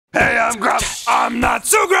Hey, I'm Grumps. I'm not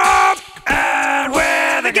so Grump, and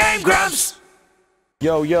we're the GameGrumps.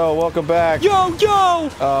 Yo, welcome back. Yo!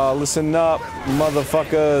 Listen up,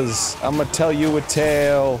 motherfuckers. I'm gonna tell you a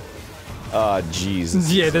tale.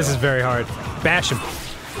 Jesus. Yeah, this is very hard. Bash him.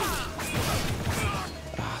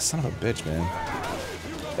 Son of a bitch, man.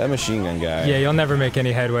 That machine gun guy. Yeah, you'll never make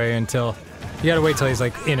any headway until... You gotta wait till he's,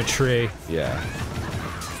 like, in a tree. Yeah.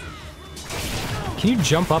 Can you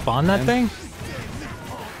jump up on that thing?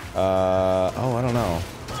 Oh, I don't know.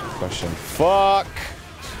 Question. Fuck!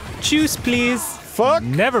 Juice, please. Fuck!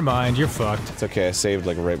 Never mind, you're fucked. It's okay, I saved,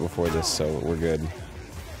 like, right before this, so we're good.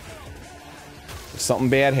 If something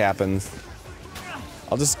bad happens,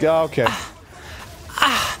 I'll just go, okay.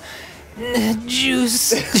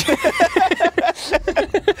 Juice.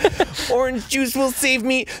 Orange juice will save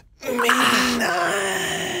me. Maybe not.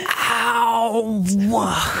 Ow.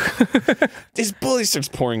 This bully starts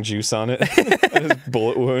pouring juice on it. On his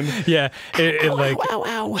bullet wound. Yeah, it like...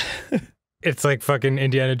 Ow. It's like fucking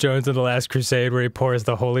Indiana Jones in The Last Crusade where he pours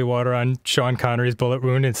the holy water on Sean Connery's bullet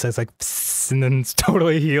wound and it says like psst, and then it's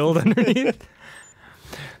totally healed underneath.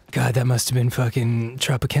 God, that must have been fucking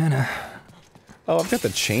Tropicana. Oh, I've got the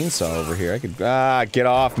chainsaw over here. I could get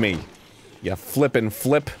off me. You flippin'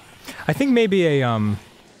 flip. I think maybe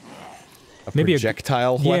maybe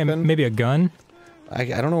projectile yeah, weapon? maybe a gun. I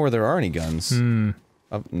don't know where there are any guns. Hmm.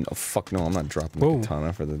 No, fuck no, I'm not dropping the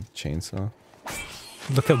katana for the chainsaw.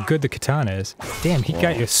 Look how good the katana is. Damn, he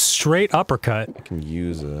got you a straight uppercut. I can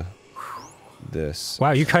use this.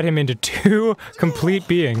 Wow, you cut him into two complete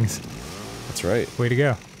beings. That's right. Way to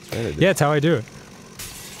go. That's right, I did. Yeah, that's how I do it.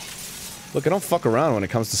 Look, I don't fuck around when it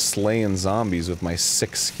comes to slaying zombies with my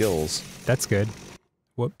 6 skills. That's good.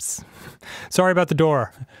 Whoops. Sorry about the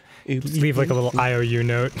door. Leave like a little IOU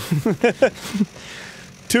note.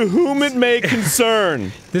 To whom it may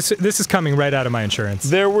concern. This is coming right out of my insurance.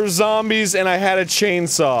 There were zombies and I had a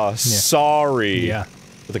chainsaw. Yeah. Sorry. Yeah.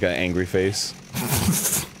 With like an angry face.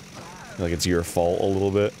 Like it's your fault a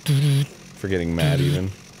little bit. For getting mad even.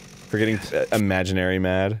 For getting imaginary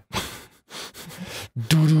mad.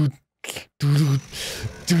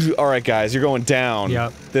 Alright guys, you're going down.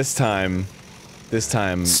 Yep. This time.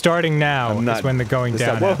 Starting now is when the going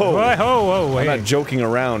down. Whoa, I'm not joking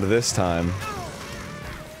around this time.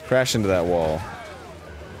 Crash into that wall.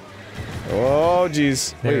 Oh,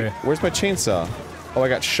 jeez. Wait, where's my chainsaw? Oh, I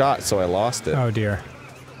got shot, so I lost it. Oh, dear.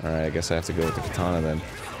 Alright, I guess I have to go with the katana then.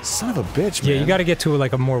 Son of a bitch, man. Yeah, you gotta get to,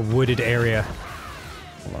 like, a more wooded area.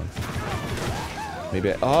 Hold on.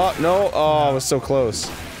 Maybe I- Oh, no! Oh, I was so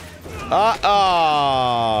close.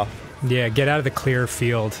 Yeah, get out of the clear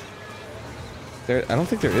field. I don't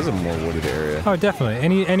think there is a more wooded area. Oh, definitely.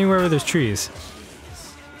 Anywhere where there's trees.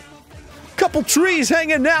 Couple trees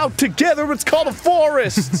hanging out together, it's called a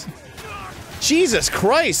forest! Jesus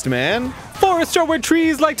Christ, man! Forests are where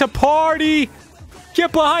trees like to party!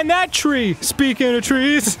 Get behind that tree! Speaking of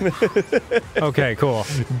trees! Okay, cool.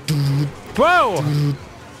 Whoa!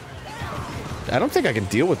 I don't think I can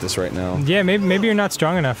deal with this right now. Yeah, maybe you're not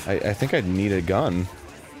strong enough. I think I'd need a gun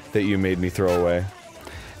that you made me throw away.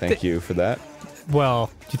 Thank you for that. Well,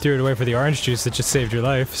 you threw it away for the orange juice that just saved your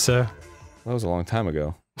life, so... That was a long time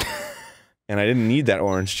ago. And I didn't need that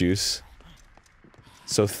orange juice.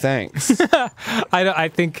 So thanks. I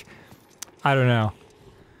think... I don't know.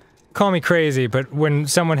 Call me crazy, but when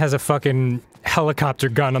someone has a fucking helicopter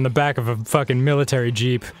gun on the back of a fucking military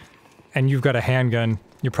jeep, and you've got a handgun,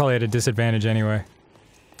 you're probably at a disadvantage anyway.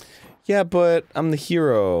 Yeah, but I'm the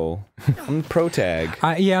hero. I'm the protag.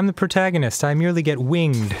 Yeah, I'm the protagonist. I merely get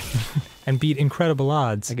winged and beat incredible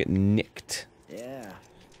odds. I get nicked. Yeah.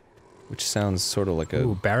 Which sounds sort of like a...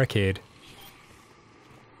 Ooh, barricade.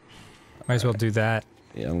 Might as well do that.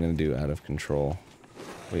 Yeah, I'm gonna do out of control.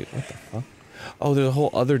 Wait, what the fuck? Oh, there's a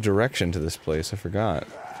whole other direction to this place. I forgot.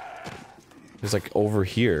 There's like over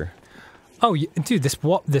here. Oh, dude,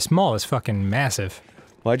 this mall is fucking massive.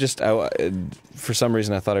 Well, for some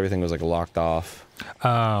reason I thought everything was like locked off.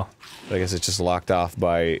 Oh. But I guess it's just locked off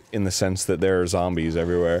in the sense that there are zombies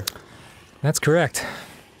everywhere. That's correct.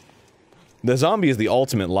 The zombie is the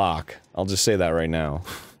ultimate lock. I'll just say that right now.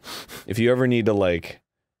 If you ever need to like,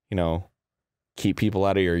 you know, keep people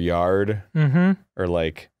out of your yard, or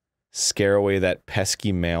like scare away that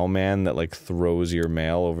pesky mailman that like throws your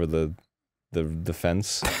mail over the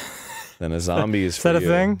fence, then a zombie is for you. Is that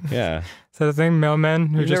a thing? Yeah. Is that a thing?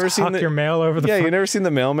 Mailmen who just huck your mail over the Yeah, you've never seen the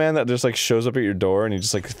mailman that just like shows up at your door and he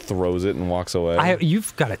just like throws it and walks away?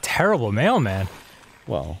 You've got a terrible mailman.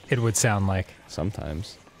 Well, it would sound like.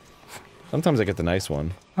 Sometimes. Sometimes I get the nice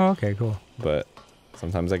one. Oh, okay, cool. But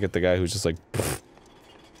sometimes I get the guy who's just like, pfft,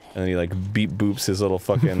 and then he like beep boops his little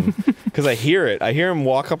fucking Because I hear it. I hear him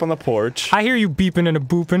walk up on the porch. I hear you beeping and a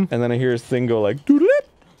booping. And then I hear his thing go like, doodle it.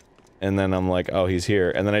 And then I'm like, oh, he's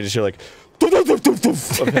here. And then I just hear like, doof, doof, doof, doof,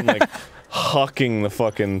 doof, of him like hucking the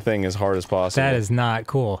fucking thing as hard as possible. That is not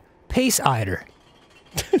cool. Pace Eider.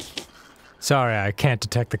 Sorry, I can't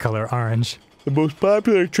detect the color orange. The most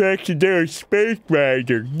popular attraction there is Space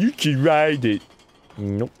Rider. You should ride it.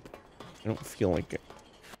 Nope. I don't feel like it.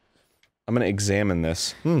 I'm gonna examine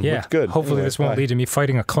this. Yeah, looks good. hopefully Anyway, this won't lead to me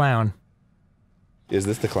fighting a clown. Is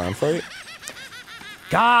this the clown fight?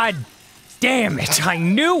 God damn it, I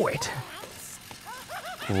knew it!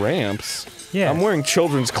 Ramps? Yeah. I'm wearing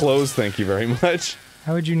children's clothes, thank you very much.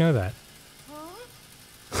 How would you know that?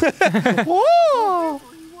 Whoa!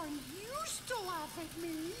 Everyone used to laugh at me.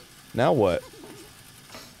 Now what?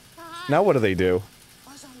 Now what do they do?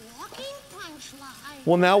 Was a walking punchline.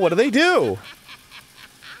 Well, now what do they do?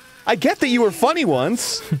 I get that you were funny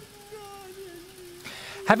once.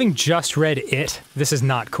 Having just read It, this is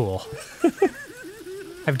not cool.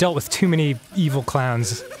 I've dealt with too many evil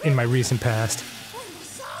clowns in my recent past.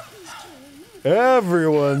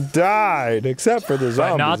 Everyone died except for the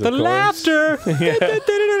zombies. But not the of course. laughter!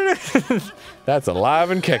 That's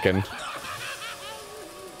alive and kicking.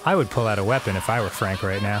 I would pull out a weapon if I were Frank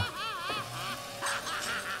right now.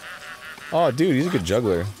 Oh, dude, he's a good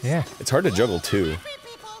juggler. Yeah. It's hard to juggle too.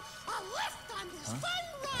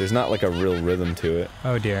 There's not like a real rhythm to it.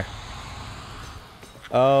 Oh dear.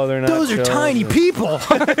 Oh, they're not. Those are tiny people!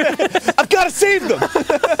 I've got to save them!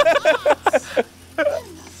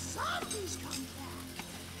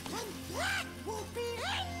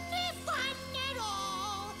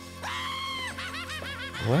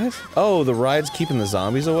 What? Oh, the ride's keeping the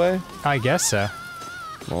zombies away? I guess so.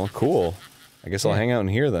 Well, cool. I guess I'll hang out in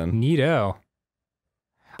here then. Neato.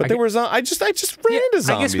 But there was I just ran into zombies.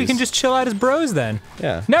 I guess we can just chill out as bros then.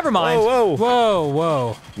 Yeah. Never mind. Whoa, whoa. Whoa,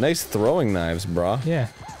 whoa. Nice throwing knives, brah. Yeah.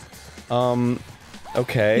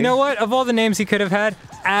 Okay. You know what? Of all the names he could have had,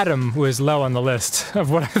 Adam was low on the list of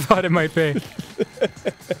what I thought it might be.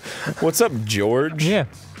 What's up, George? Yeah.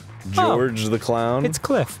 George the clown? It's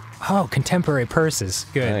Cliff. Oh, contemporary purses.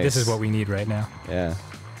 Good. Nice. This is what we need right now. Yeah.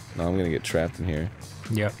 No, I'm gonna get trapped in here.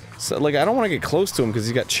 Yep. So, like, I don't want to get close to him because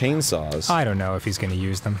he's got chainsaws. I don't know if he's gonna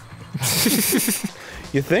use them.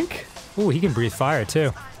 You think? Ooh, he can breathe fire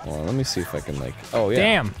too. Well, let me see if I can, like... Oh, yeah.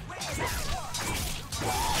 Damn.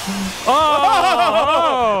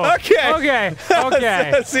 Oh! Okay. Okay.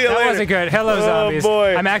 Okay. See you that later. wasn't good. Hello, zombies.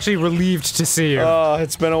 boy. I'm actually relieved to see you. Oh,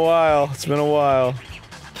 it's been a while. It's been a while.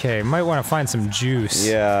 Okay, might want to find some juice.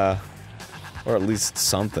 Yeah. Or at least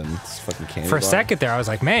something. It's fucking candy For a bar. second there, I was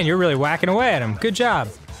like, man, you're really whacking away at him. Good job.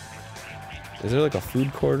 Is there like a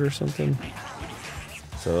food court or something?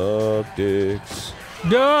 Suck dicks.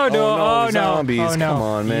 No, no, Oh, no, oh no. zombies. Oh, no. Come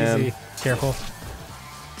on, man. Easy. Careful.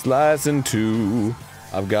 Slice in two.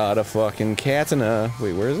 I've got a fucking katana.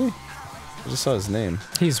 Wait, where is he? I just saw his name.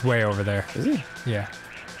 He's way over there. Is he? Yeah.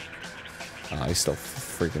 Oh, he's still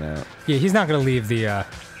freaking out. Yeah, he's not gonna leave the,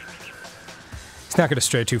 he's not gonna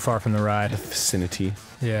stray too far from the ride. Vicinity.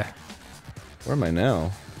 Yeah. Where am I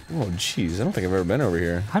now? Oh, jeez. I don't think I've ever been over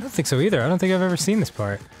here. I don't think so either. I don't think I've ever seen this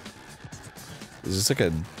part. Is this like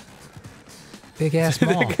a... Big ass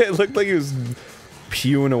mall. That guy looked like he was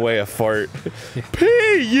pewing away a fart.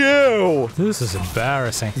 Pee you! This is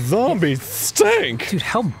embarrassing. Zombies stink! Dude,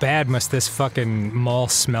 how bad must this fucking mall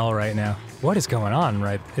smell right now? What is going on,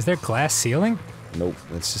 right? Is there glass ceiling? Nope,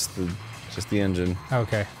 it's just the engine.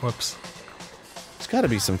 Okay, whoops. There's gotta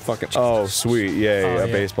be some fucking... Oh, sweet, yay, Oh, a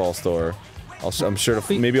yeah. baseball store. I'm sure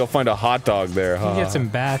to... Maybe I'll find a hot dog there, You huh? get some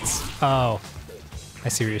bats. Oh. I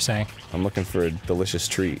see what you're saying. I'm looking for a delicious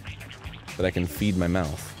treat that I can feed my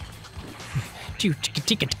mouth.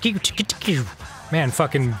 Man,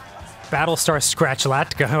 fucking Battlestar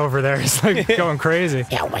Scratchlatka over there is like going crazy.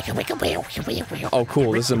 Oh,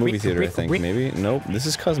 cool, this is a movie theater, I think. Maybe? Nope, this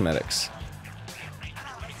is cosmetics.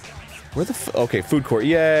 Where the okay, food court,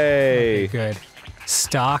 yay! Okay, good.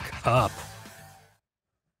 Stock up.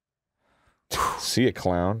 See ya,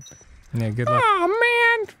 clown. Yeah, good luck. Oh,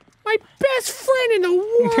 man! My best friend in the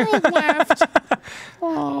world left!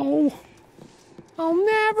 Oh. I'll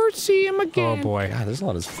never see him again. Oh boy. God, there's a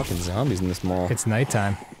lot of fucking zombies in this mall. It's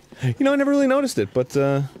nighttime. You know, I never really noticed it, but,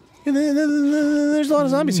 there's a lot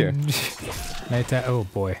of zombies here. Nighttime. Oh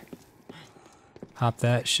boy. Hop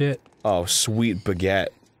that shit. Oh, sweet baguette.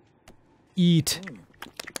 Eat.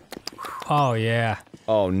 Oh yeah.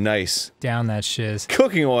 Oh, nice. Down that shiz.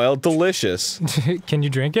 Cooking oil, delicious. Can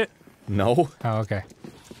you drink it? No. Oh, okay.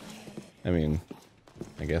 I mean,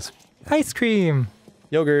 I guess. Ice cream.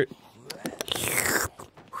 Yogurt.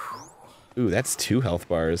 Ooh, that's 2 health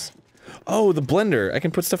bars. Oh, the blender. I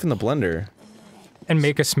can put stuff in the blender. And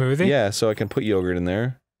make a smoothie? Yeah, so I can put yogurt in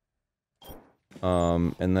there.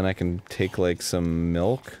 And then I can take like some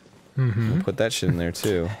milk. And put that shit in there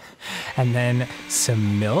too. And then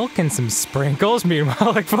some milk and some sprinkles.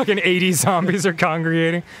 Meanwhile, like fucking 80 zombies are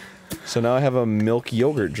congregating. So now I have a milk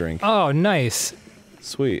yogurt drink. Oh, nice.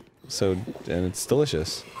 Sweet. So, and it's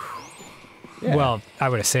delicious. Yeah. Well, I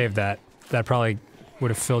would have saved that. That probably would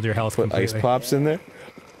have filled your health Put completely. ice pops in there.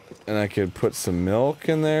 And I could put some milk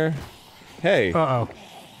in there. Hey. Uh-oh.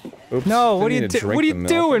 Oops. No, what Didn't are need to you what are drink you the milk.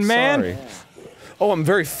 doing, I'm man? sorry. Oh, I'm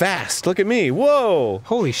very fast. Look at me. Whoa.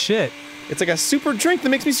 Holy shit. It's like a super drink that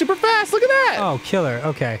makes me super fast. Look at that. Oh, killer.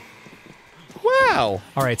 Okay. Wow.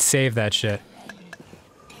 All right, save that shit.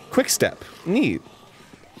 Quick step. Neat.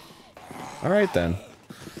 All right then.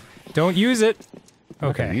 Don't use it. I'm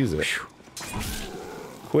not gonna Okay. use it.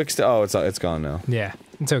 Quick step. Oh, it's gone now. Yeah,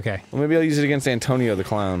 it's okay. Well, maybe I'll use it against Antonio the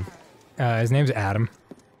clown. His name's Adam.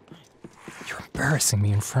 You're embarrassing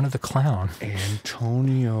me in front of the clown.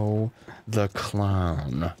 Antonio the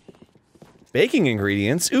clown. Baking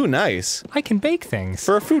ingredients. Ooh, nice. I can bake things.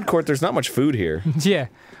 For a food court, there's not much food here. Yeah,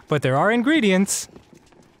 but there are ingredients.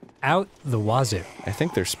 Out the wazoo. I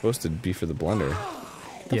think they're supposed to be for the blender.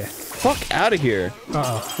 Yeah. Fuck out of here.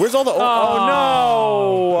 Uh-oh. Where's all the? Oh,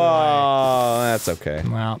 no! That's okay.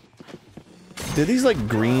 Well. Did these like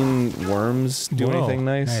green worms do Whoa, anything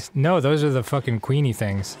nice? No, those are the fucking queenie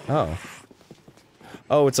things. Oh.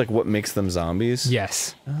 Oh, it's like what makes them zombies?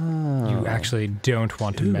 Yes. Oh. You actually don't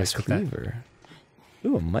want to Ooh, mess a with that. cleaver.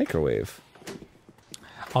 Ooh, a microwave.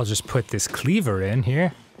 I'll just put this cleaver in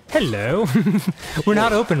here. Hello. We're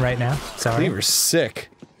not open right now. Sorry. Cleaver's sick.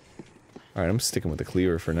 All right, I'm sticking with the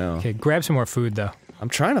cleaver for now. Okay, grab some more food though. I'm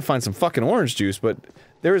trying to find some fucking orange juice, but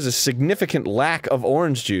there is a significant lack of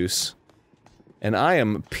orange juice. And I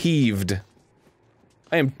am peeved.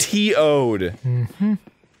 I am TO'd.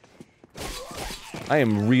 I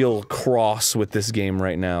am real cross with this game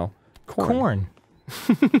right now. Corn.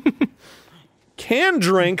 Canned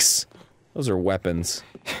drinks! Those are weapons.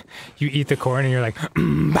 You eat the corn and you're like,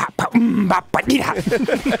 bop, bop, bop, bop, yeah.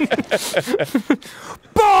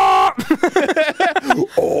 Bop!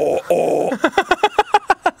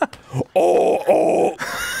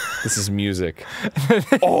 This is music.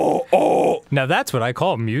 Now that's what I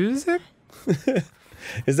call music.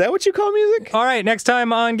 Is that what you call music? All right, next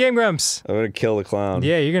time on Game Grumps. I'm gonna kill the clown.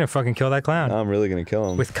 Yeah, you're gonna fucking kill that clown. I'm really gonna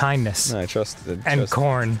kill him. With kindness. No, I trust it. And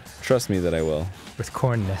corn. Trust me that I will. With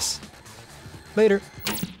cornness. Later.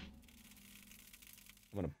 I'm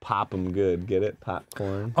gonna pop him good. Get it?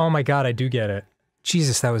 Popcorn. Oh my god, I do get it.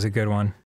 Jesus, that was a good one.